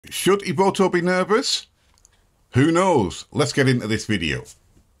Should Evoto be nervous? Who knows? Let's get into this video.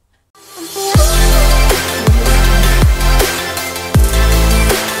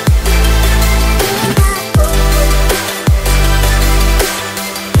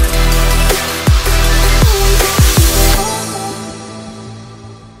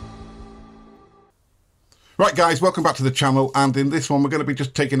 Right guys, welcome back to the channel, and in this one we're going to be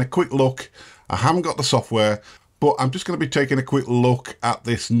just taking a quick look. I haven't got the software, but I'm just going to be taking a quick look at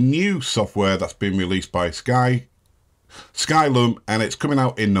this new software that's been released by Skylum, and it's coming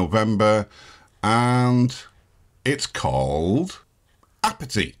out in November, and it's called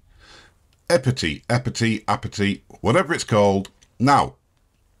Aperty. Aperty, whatever it's called. Now,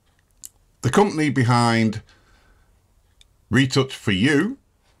 the company behind Retouch for You,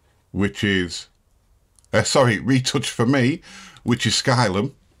 which is Retouch for Me, which is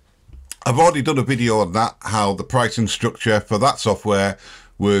Skylum. I've already done a video on that, how the pricing structure for that software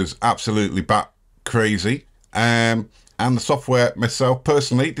was absolutely bat crazy. And the software myself,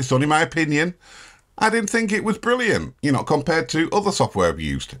 personally, this is only my opinion, I didn't think it was brilliant, you know, compared to other software I've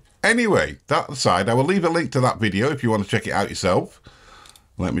used. Anyway, that aside, I will leave a link to that video if you want to check it out yourself.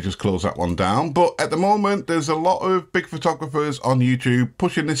 Let me just close that one down. But at the moment, there's a lot of big photographers on YouTube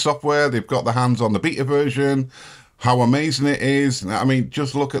pushing this software. They've got their hands on the beta version. How amazing it is. I mean,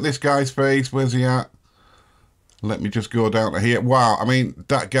 just look at this guy's face. Where's he at? Let me just go down to here. Wow. I mean,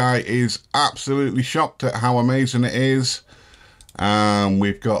 that guy is absolutely shocked at how amazing it is.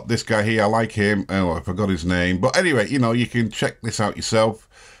 We've got this guy here. I like him. Oh, I forgot his name. But anyway, you know, you can check this out yourself.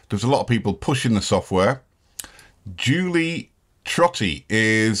 There's a lot of people pushing the software. Julie Trotty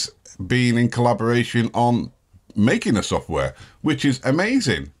is being in collaboration on making a software, which is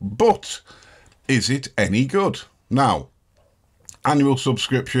amazing, but is it any good? Now, annual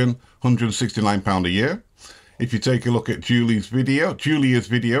subscription, £169 a year. If you take a look at Julia's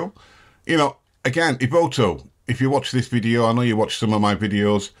video, you know, again, Evoto, if you watch this video, I know you watch some of my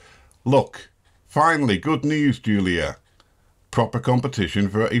videos, look, finally, good news, Julia, proper competition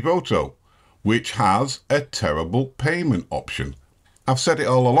for Evoto, which has a terrible payment option. I've said it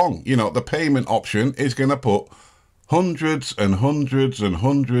all along, you know, the payment option is going to put hundreds and hundreds and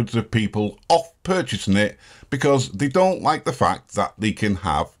hundreds of people off purchasing it because they don't like the fact that they can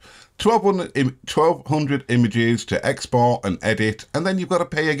have 1,200 images to export and edit, and then you've got to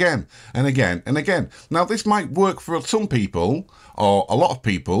pay again and again and again. Now, this might work for some people or a lot of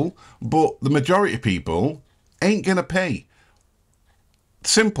people, but the majority of people ain't going to pay.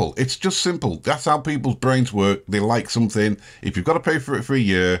 Simple. It's just simple. That's how people's brains work. They like something. If you've got to pay for it for a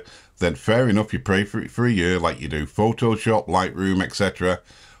year, then fair enough, you pay for it for a year like you do Photoshop, Lightroom, etc.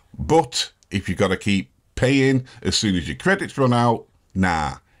 But if you've got to keep paying as soon as your credits run out,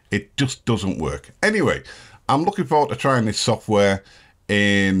 nah, it just doesn't work. Anyway, I'm looking forward to trying this software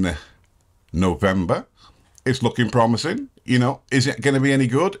in November. It's looking promising. You know, is it going to be any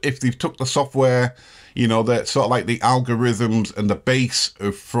good? If they've took the software, you know, that sort of like the algorithms and the base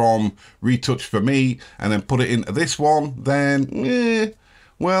from Retouch for Me and then put it into this one, then,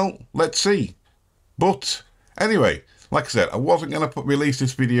 well, let's see. But anyway, like I said, I wasn't going to release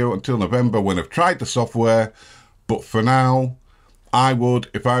this video until November when I've tried the software. But for now, I would,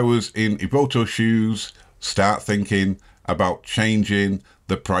 if I was in Evoto's shoes, start thinking about changing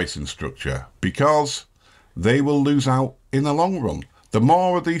the pricing structure because they will lose out in the long run. The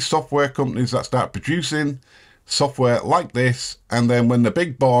more of these software companies that start producing software like this, and then when the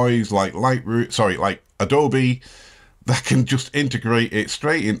big boys like like Adobe, that can just integrate it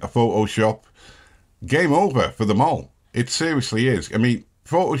straight into Photoshop, game over for them all. It seriously is. I mean,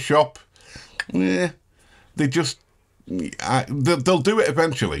 Photoshop, they just, they'll do it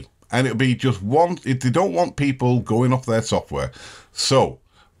eventually, and it'll be just one. They don't want people going off their software, so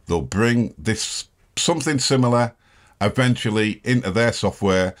they'll bring this something similar eventually into their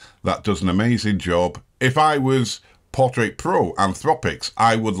software that does an amazing job. If I was Portrait Pro Anthropics,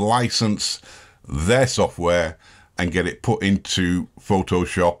 I would license their software and get it put into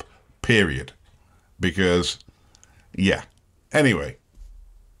Photoshop, period. Because, yeah. Anyway,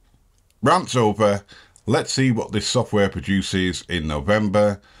 rant's over. Let's see what this software produces in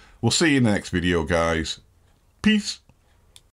November. We'll see you in the next video, guys. Peace.